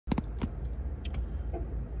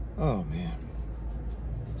Oh man.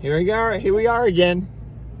 Here we are again.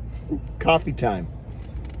 Coffee time.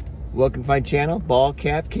 Welcome to my channel, Ball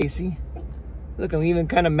Cap Casey. Look, I'm even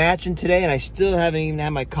kind of matching today and I still haven't even had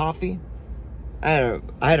my coffee. I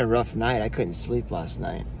had a rough night. I couldn't sleep last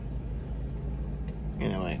night.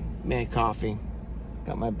 Anyway, made coffee.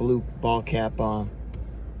 Got my blue ball cap on.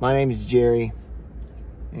 My name is Jerry.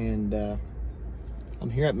 And I'm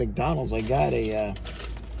here at McDonald's. I got a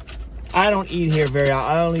I don't eat here very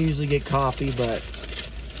often. I only usually get coffee, but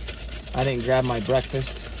I didn't grab my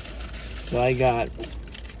breakfast. So I got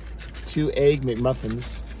 2 egg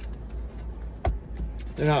McMuffins.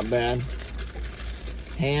 They're not bad.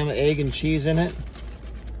 Ham, egg, and cheese in it.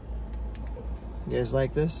 You guys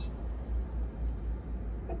like this?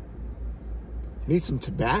 Need some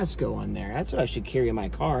Tabasco on there. That's what I should carry in my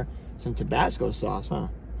car. Some Tabasco sauce, huh?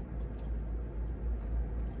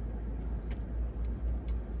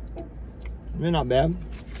 They're not bad.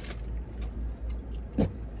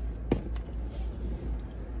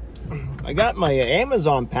 I got my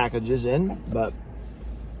Amazon packages in, but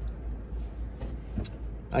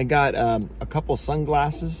I got a couple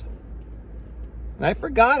sunglasses and I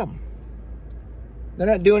forgot them. They're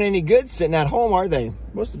not doing any good sitting at home, are they?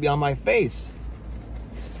 Supposed to be on my face.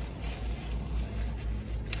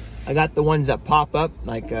 I got the ones that pop up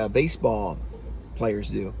like baseball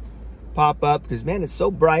players do. Pop up because, man, it's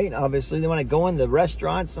so bright. Obviously, they want to go in the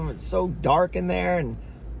restaurant. It's so dark in there, and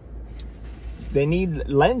they need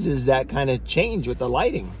lenses that kind of change with the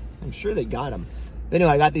lighting. I'm sure they got them. But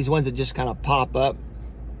anyway, I got these ones that just kind of pop up.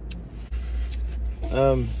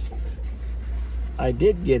 I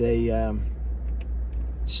did get a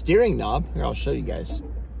steering knob. Here, I'll show you guys.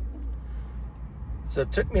 So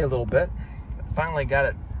it took me a little bit. I finally got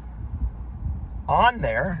it on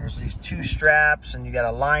there. There's these 2 straps, and you got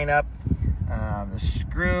to line up the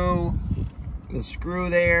screw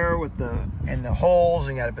there with the holes,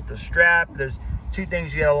 and you got to put the strap. There's 2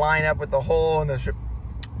 things you got to line up with the hole and the strap.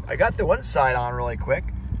 I got the one side on really quick,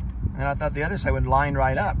 and I thought the other side would line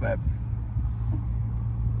right up, but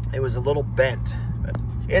it was a little bent. But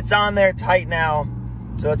it's on there tight now,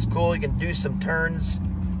 so it's cool. You can do some turns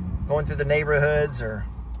going through the neighborhoods, or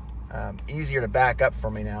easier to back up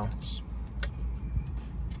for me now.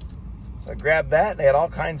 So I grabbed that. They had all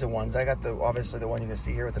kinds of ones. I got obviously the one you can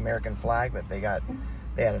see here with the American flag, but they had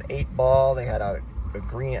an 8-ball, they had a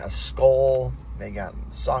skull, they got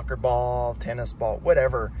soccer ball, tennis ball,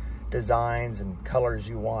 whatever designs and colors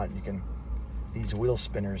you want. These wheel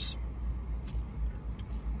spinners.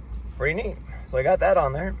 Pretty neat. So I got that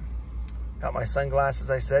on there. Got my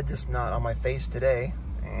sunglasses, I said, just not on my face today.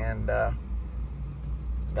 And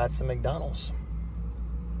got some McDonald's.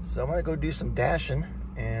 So I'm gonna go do some dashing,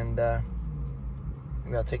 and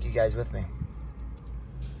maybe I'll take you guys with me.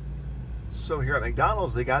 So here at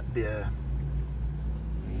McDonald's, they got I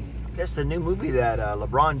guess the new movie that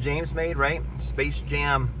LeBron James made, right? Space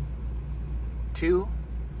Jam 2.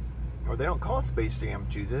 Or they don't call it Space Jam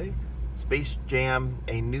 2, do they? Space Jam: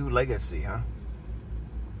 A New Legacy, huh?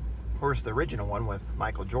 Of course, the original one with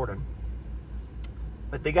Michael Jordan.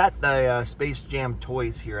 But they got the Space Jam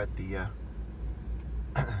toys here at the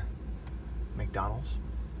McDonald's.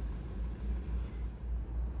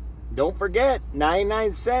 Don't forget,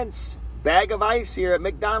 99 cents bag of ice here at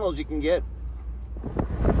McDonald's you can get.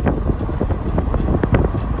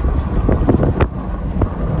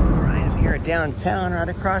 Alright, I'm here downtown, right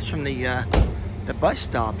across from the bus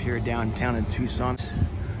stop here downtown in Tucson,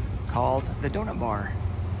 called the Donut Bar.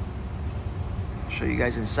 I'll show you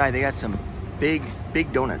guys inside. They got some big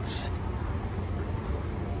donuts.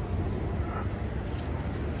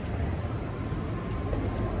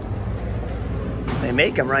 They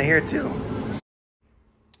make them right here too.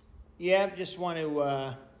 Yeah, just want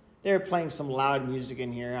to, they're playing some loud music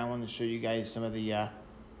in here. I want to show you guys some of the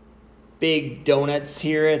big donuts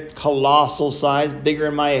here at colossal size, bigger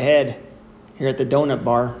than my head, here at the Donut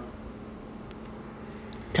Bar.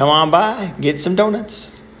 Come on by, get some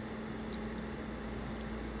donuts.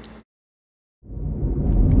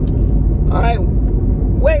 All right,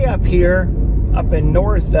 way up here, up in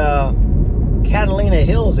North Catalina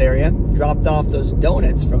Hills area, dropped off those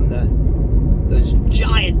donuts from those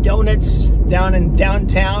giant donuts down in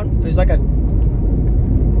downtown. There's like a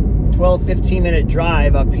 12-15 minute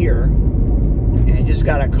drive up here, and just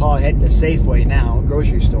got a call heading to Safeway now,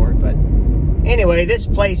 grocery store. But anyway, this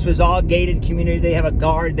place was all gated community. They have a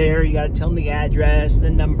guard there. You got to tell them the address,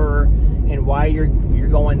 the number, and why you're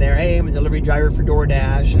going there. Hey, I'm a delivery driver for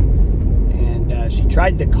DoorDash, and she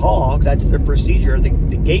tried to call because that's their procedure, the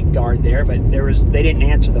gate guard there, but they didn't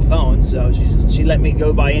answer the phone, so she let me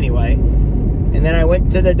go by anyway. And then I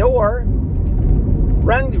went to the door,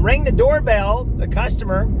 Rang the doorbell, the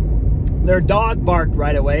customer, their dog barked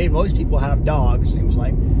right away. Most people have dogs, seems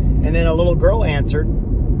like. And then a little girl answered.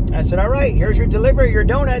 I said, all right, here's your delivery, your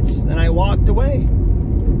donuts. And I walked away.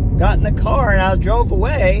 Got in the car and I drove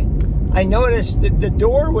away. I noticed that the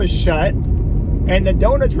door was shut and the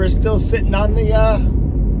donuts were still sitting on the,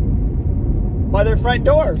 by their front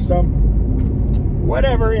door. So,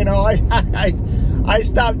 whatever, you know, I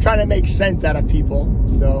stopped trying to make sense out of people.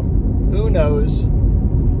 So, who knows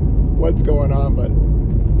what's going on, but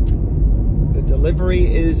the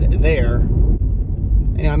delivery is there.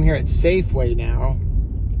 And I'm here at Safeway now,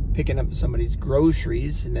 picking up somebody's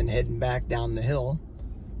groceries and then heading back down the hill.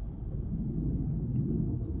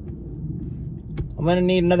 I'm gonna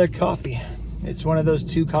need another coffee. It's one of those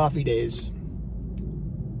 2 coffee days.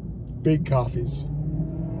 Big coffees.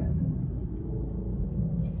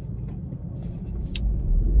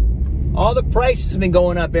 All the prices have been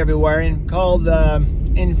going up everywhere and called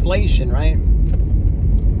inflation, right?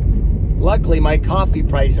 Luckily, my coffee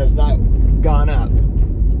price has not gone up.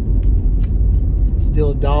 It's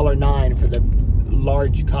still $1.09 for the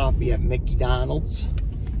large coffee at McDonald's.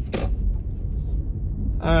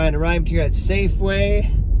 All right, arrived here at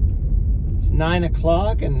Safeway. It's 9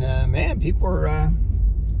 o'clock, and man, people are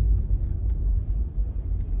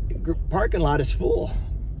parking lot is full.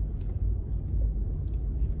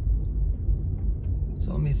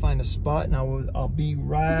 So let me find a spot, and I'll be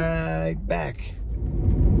right back.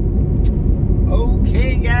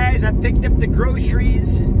 Okay, guys, I picked up the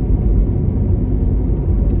groceries.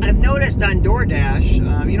 I've noticed on DoorDash,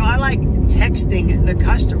 you know, I like texting the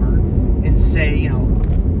customer and say, you know,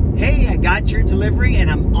 hey, I got your delivery and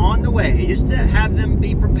I'm on the way, just to have them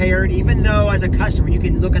be prepared, even though as a customer you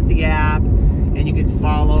can look at the app and you can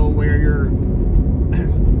follow where your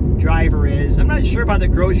driver is. I'm not sure about the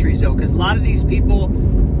groceries though, because a lot of these people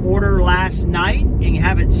order last night and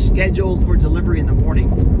have it scheduled for delivery in the morning.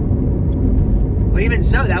 But even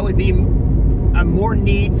so, that would be a more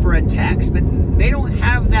need for a text, but they don't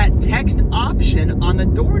have that text option on the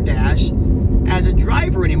DoorDash as a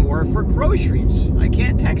driver anymore for groceries. I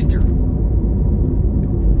can't text her.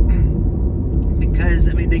 Because,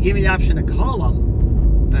 I mean, they give me the option to call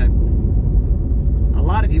them, but a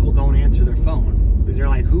lot of people don't answer their phone. Because they're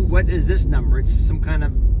like, what is this number? It's some kind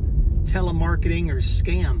of telemarketing or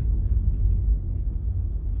scam.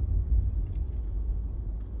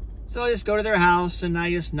 So I just go to their house and I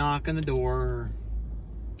just knock on the door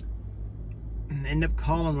and end up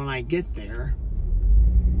calling when I get there.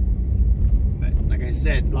 But like I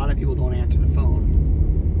said, a lot of people don't answer the phone.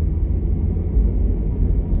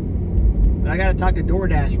 But I gotta talk to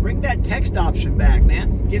DoorDash. Bring that text option back,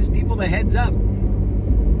 man. Gives people the heads up.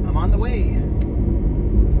 I'm on the way.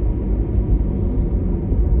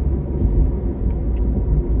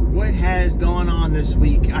 What has gone on this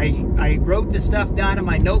week? I wrote the stuff down on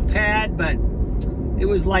my notepad, but it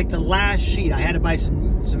was like the last sheet. I had to buy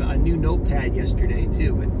a new notepad yesterday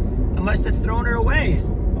too, but I must have thrown her away.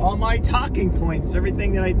 All my talking points,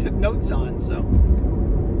 everything that I took notes on, so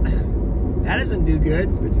that doesn't do good.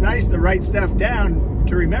 It's nice to write stuff down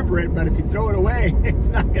to remember it, but if you throw it away, it's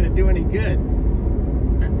not gonna do any good.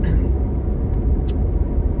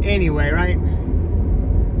 Anyway, right?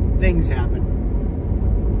 Things happen.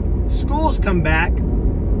 School's come back. A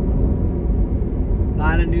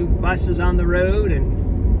lot of new buses on the road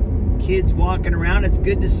and kids walking around. It's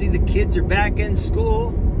good to see the kids are back in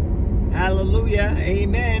school. Hallelujah.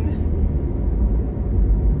 Amen.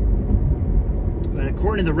 But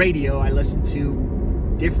according to the radio I listen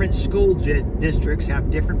to, different school districts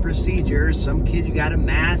have different procedures. Some kids you gotta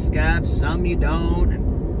mask up, some you don't.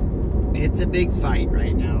 And it's a big fight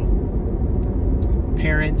right now.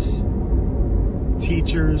 Parents,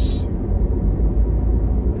 teachers,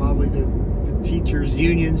 probably the teachers'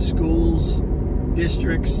 union, schools,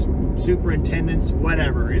 districts, superintendents,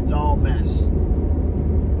 whatever. It's all mess.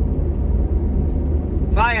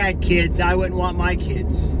 If I had kids, I wouldn't want my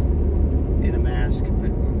kids in a mask,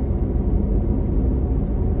 but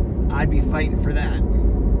I'd be fighting for that.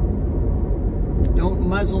 Don't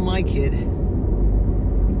muzzle my kid.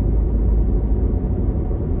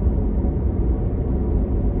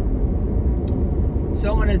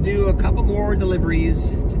 So I'm gonna do a couple more deliveries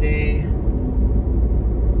today.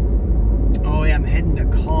 Oh yeah, I'm heading to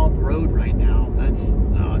Cobb Road right now. It's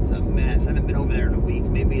a mess. I haven't been over there in a week.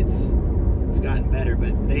 Maybe it's gotten better,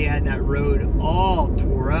 but they had that road all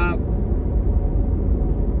tore up.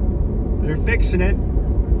 They're fixing it,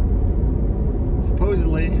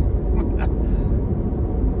 supposedly.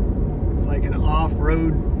 It's like an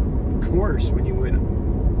off-road course when you went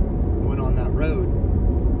on that road.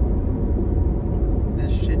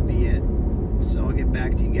 This should be it. So I'll get back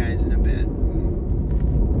back to you guys in a bit.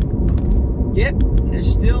 Yep,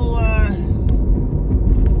 there's still,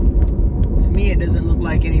 to me, it doesn't look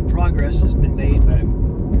like any progress has been made, but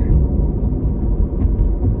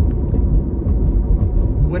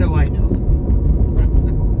what do I know?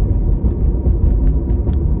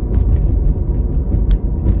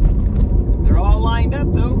 They're all lined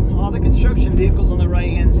up, though. All the construction vehicles on the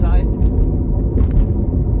right-hand side.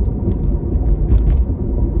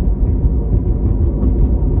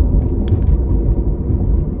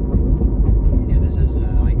 Yeah, this is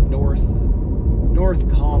like North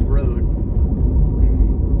Cobb Road.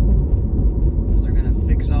 So they're gonna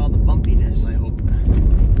fix all the bumpiness, I hope.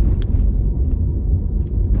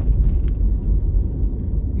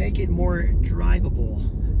 Make it more drivable.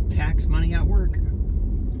 Tax money at work.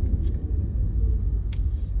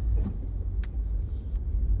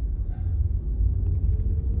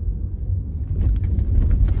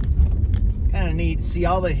 Kind of neat to see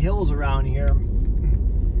all the hills around here.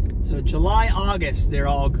 So July, August, they're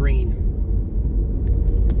all green.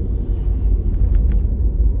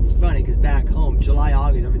 It's funny because back home, July,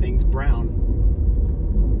 August, everything's brown.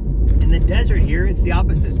 In the desert here, it's the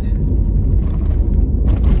opposite.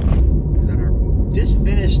 Just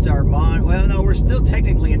finished our well, no, we're still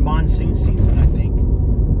technically in monsoon season, I think.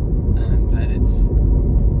 But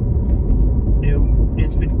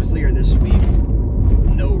it's been clear this week.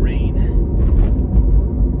 No rain.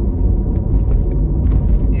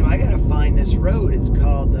 You know, I gotta find this road. It's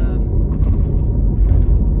called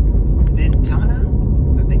Ventana.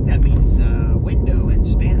 I think that means window in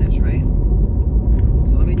Spanish, right?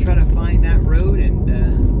 So let me try to find that road, and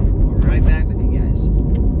we'll be right back with you guys.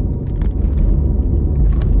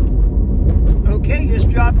 Okay, just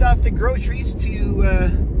dropped off the groceries to a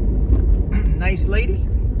nice lady,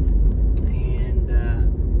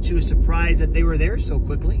 and she was surprised that they were there so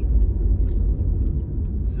quickly.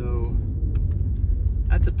 So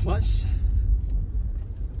that's a plus.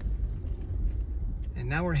 And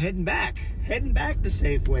now we're heading back to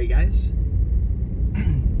Safeway, guys.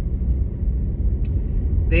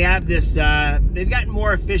 They have this, they've gotten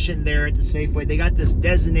more efficient there at the Safeway. They got this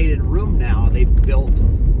designated room now they built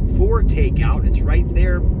for takeout. It's right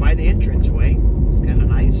there by the entranceway. It's kind of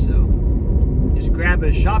nice. So just grab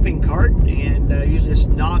a shopping cart and usually just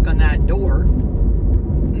knock on that door.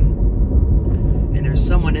 And there's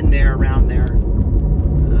someone in there around there.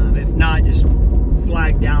 If not, just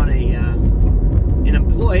flag down an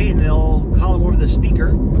employee and they'll call them over the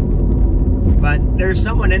speaker. But there's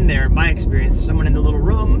someone in there, in my experience, someone in the little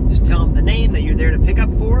room. Just tell them the name that you're there to pick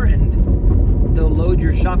up for, and they'll load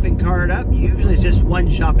your shopping cart up. Usually it's just one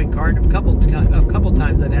shopping cart. A couple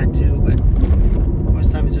times I've had two, but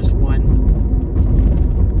most times it's just one.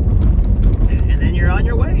 And then you're on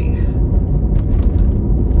your way.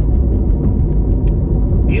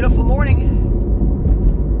 Beautiful morning.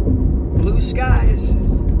 Blue skies.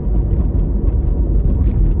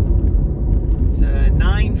 It's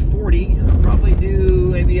 9:40. I'll probably do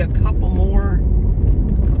maybe a couple more.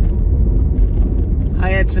 I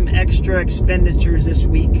had some extra expenditures this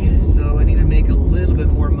week, so I need to make a little bit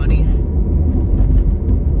more money.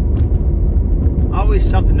 Always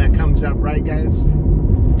something that comes up, right, guys?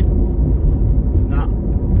 It's not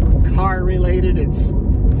car related, it's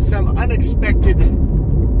some unexpected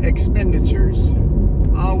expenditures.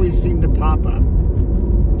 Always seem to pop up.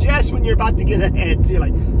 Just when you're about to get ahead, so you're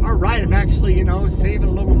like, all right, I'm actually, you know, saving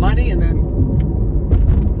a little money, and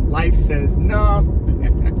then life says, no.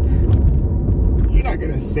 You're not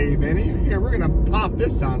gonna save any. Here, we're gonna pop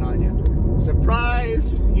this on you.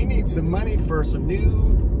 Surprise! You need some money for some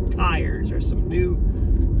new tires or some new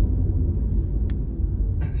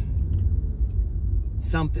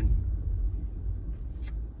something.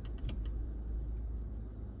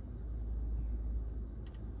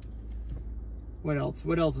 What else?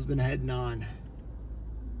 What else has been heading on?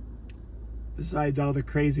 Besides all the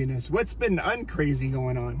craziness. What's been uncrazy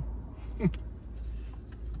going on?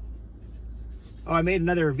 Oh, I made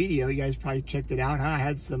another video. You guys probably checked it out, huh? I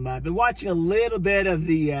had some, I've been watching a little bit of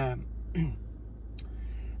the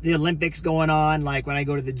Olympics going on. Like when I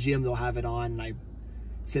go to the gym, they'll have it on, and I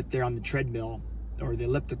sit there on the treadmill or the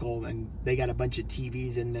elliptical, and they got a bunch of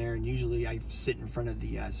TVs in there, and usually I sit in front of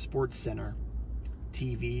the Sports Center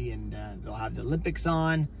TV, and they'll have the Olympics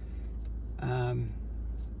on.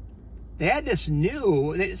 They had this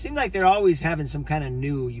new, it seems like they're always having some kind of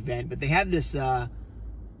new event, but they have this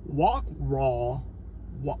wall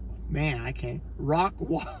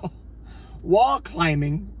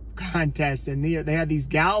climbing contest, and they had these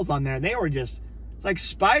gals on there, and they were just, it's like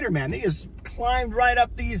Spider-Man. They just climbed right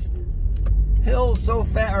up these hills so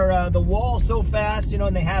fast, or the wall so fast, you know,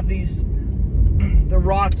 and they have these the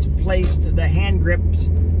rocks placed, the hand grips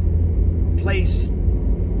placed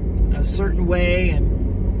a certain way,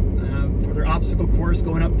 and for their obstacle course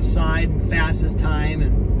going up the side in the fastest time.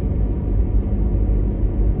 And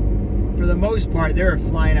for the most part, they're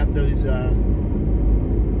flying up those up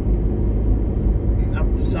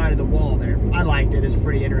the side of the wall there. I liked it. It's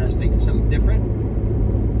pretty interesting, something different.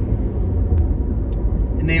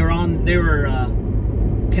 And they were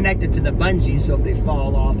connected to the bungee, so if they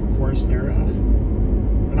fall off, of course, they're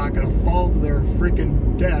not going to fall to their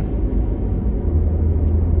freaking death.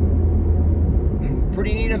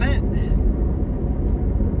 Pretty neat event.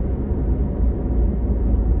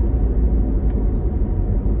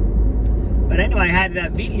 But anyway, I had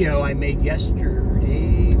that video I made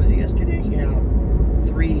yesterday. Was it yesterday? Yeah.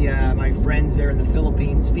 3 my friends there in the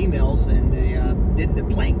Philippines, females, and they did the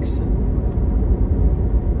planks.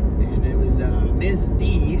 And it was Ms.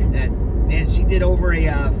 D that, man, she did over a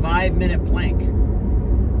 5-minute plank.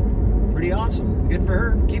 Pretty awesome. Good for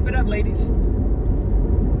her. Keep it up, ladies.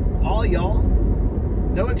 All y'all.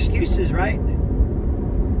 No excuses, right?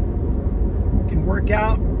 You can work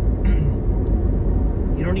out.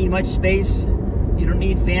 You don't need much space. You don't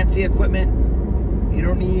need fancy equipment. You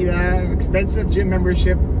don't need expensive gym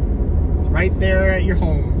membership. It's right there at your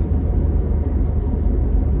home.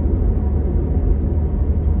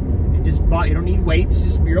 And just you don't need weights,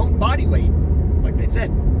 just your own body weight. Like they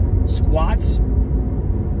said, squats.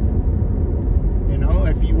 You know,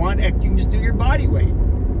 if you want, you can just do your body weight.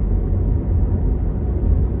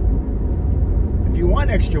 If you want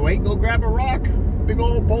extra weight, go grab a rock, big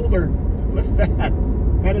old boulder, lift that,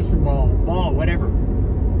 medicine ball, whatever.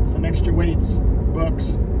 Some extra weights,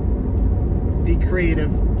 books. Be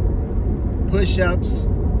creative. Push-ups,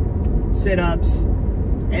 sit-ups,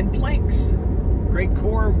 and planks. Great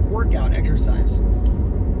core workout exercise.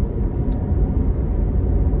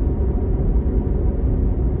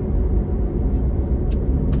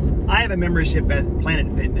 I have a membership at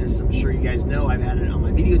Planet Fitness. I'm sure you guys know. I've had it on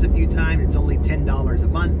my videos a few times. It's only $10 a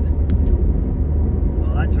month.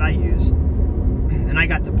 Well, that's what I use. And I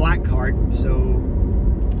got the black card, so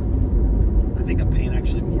I think I'm paying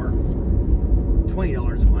actually more.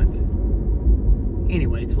 $20 a month.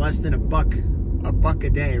 Anyway, it's less than a buck a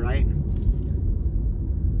day, right?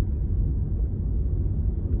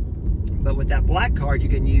 But with that black card, you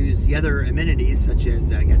can use the other amenities, such as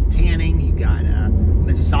you got tanning, you got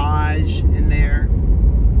massage in there,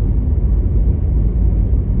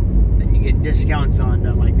 and you get discounts on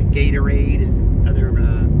like the Gatorade and other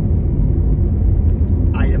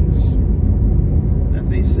items that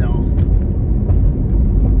they sell.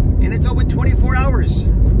 And it's open 24 hours,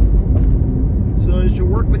 so as you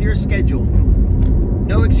work with your schedule.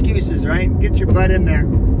 No excuses, right? Get your butt in there,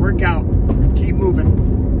 work out, keep moving.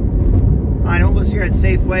 Alright, almost here at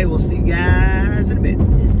Safeway. We'll see you guys in a bit.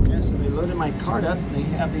 Yeah, so they loaded my cart up. They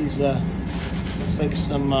have these, looks like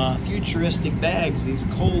some futuristic bags. These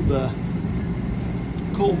cold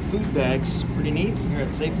food bags. Pretty neat here at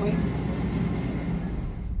Safeway.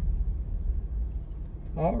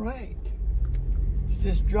 Alright.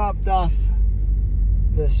 Just dropped off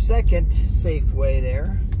the second Safeway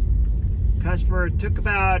there. Customer took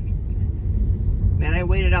about, man, I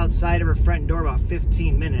waited outside of her front door about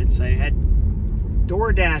 15 minutes. I had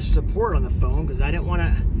DoorDash support on the phone because I didn't want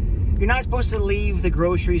to. You're not supposed to leave the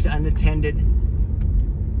groceries unattended.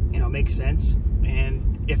 You know, makes sense.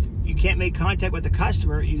 And if you can't make contact with the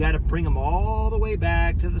customer, you got to bring them all the way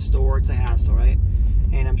back to the store. It's a hassle, right?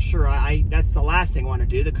 And I'm sure that's the last thing I want to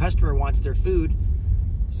do. The customer wants their food.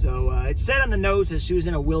 So it said on the notes that she was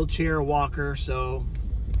in a wheelchair walker. So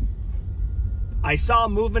I saw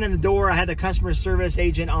movement in the door. I had the customer service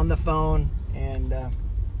agent on the phone, and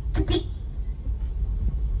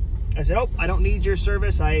I said, "Oh, I don't need your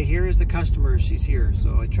service. Here's the customer. She's here."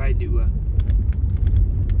 So I tried to.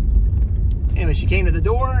 Anyway, she came to the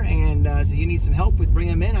door and said, "You need some help with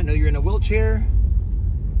bringing them in? I know you're in a wheelchair."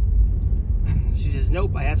 She says,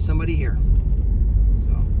 "Nope, I have somebody here."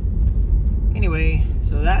 So anyway,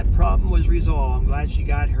 so that problem was resolved. I'm glad she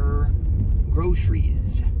got her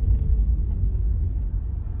groceries.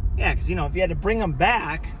 Yeah, because, you know, if you had to bring them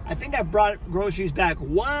back, I think I brought groceries back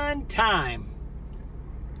one time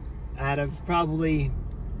out of probably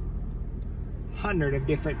 100 of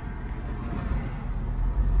different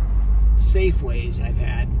Safeways I've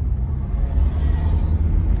had.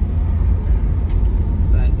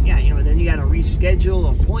 But, yeah, you know, then you got to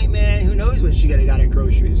reschedule an appointment. Who knows when she got her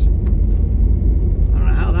groceries. I don't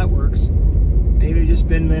know how that works. Maybe just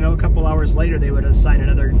been, you know, a couple hours later, they would assign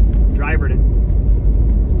another driver to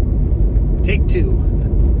take 2.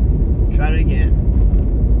 Try it again.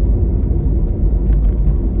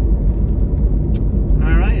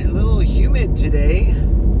 today.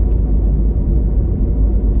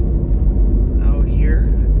 Out here.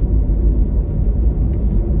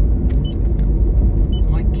 I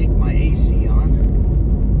might kick my AC on.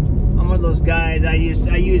 I'm one of those guys, I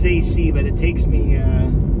use AC, but it takes me, you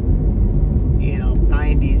know,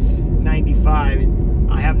 90s, 95,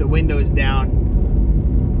 and I have the windows down.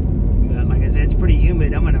 But like I said, it's pretty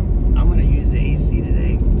humid. I'm gonna use the AC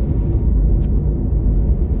today.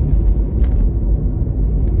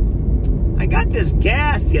 I got this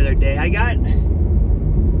gas the other day. I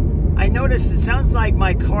noticed it sounds like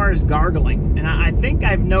my car is gargling, and I think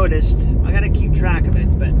I've noticed, I gotta keep track of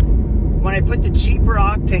it, but when I put the cheaper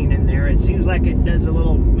octane in there, it seems like it does a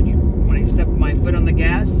little, when I step my foot on the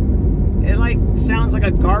gas, it like sounds like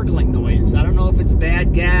a gargling noise. I don't know if it's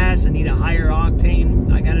bad gas, I need a higher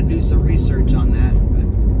octane. I gotta do some research on that,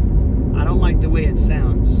 but I don't like the way it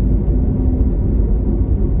sounds.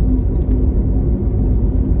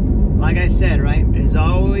 Like I said, right, there's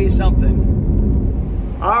always something.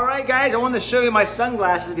 All right, guys, I wanted to show you my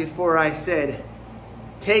sunglasses before I said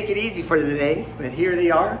take it easy for today, but here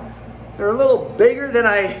they are. They're a little bigger than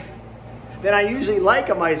I usually like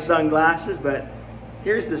on my sunglasses, but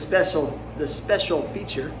here's the special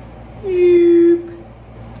feature.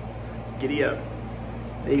 Giddy up.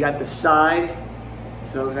 They got the side,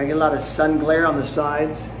 so I get a lot of sun glare on the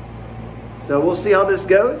sides. So we'll see how this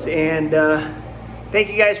goes, and thank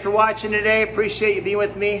you guys for watching today. Appreciate you being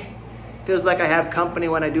with me. Feels like I have company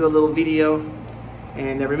when I do a little video.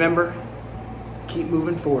 And remember, keep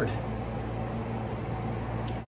moving forward.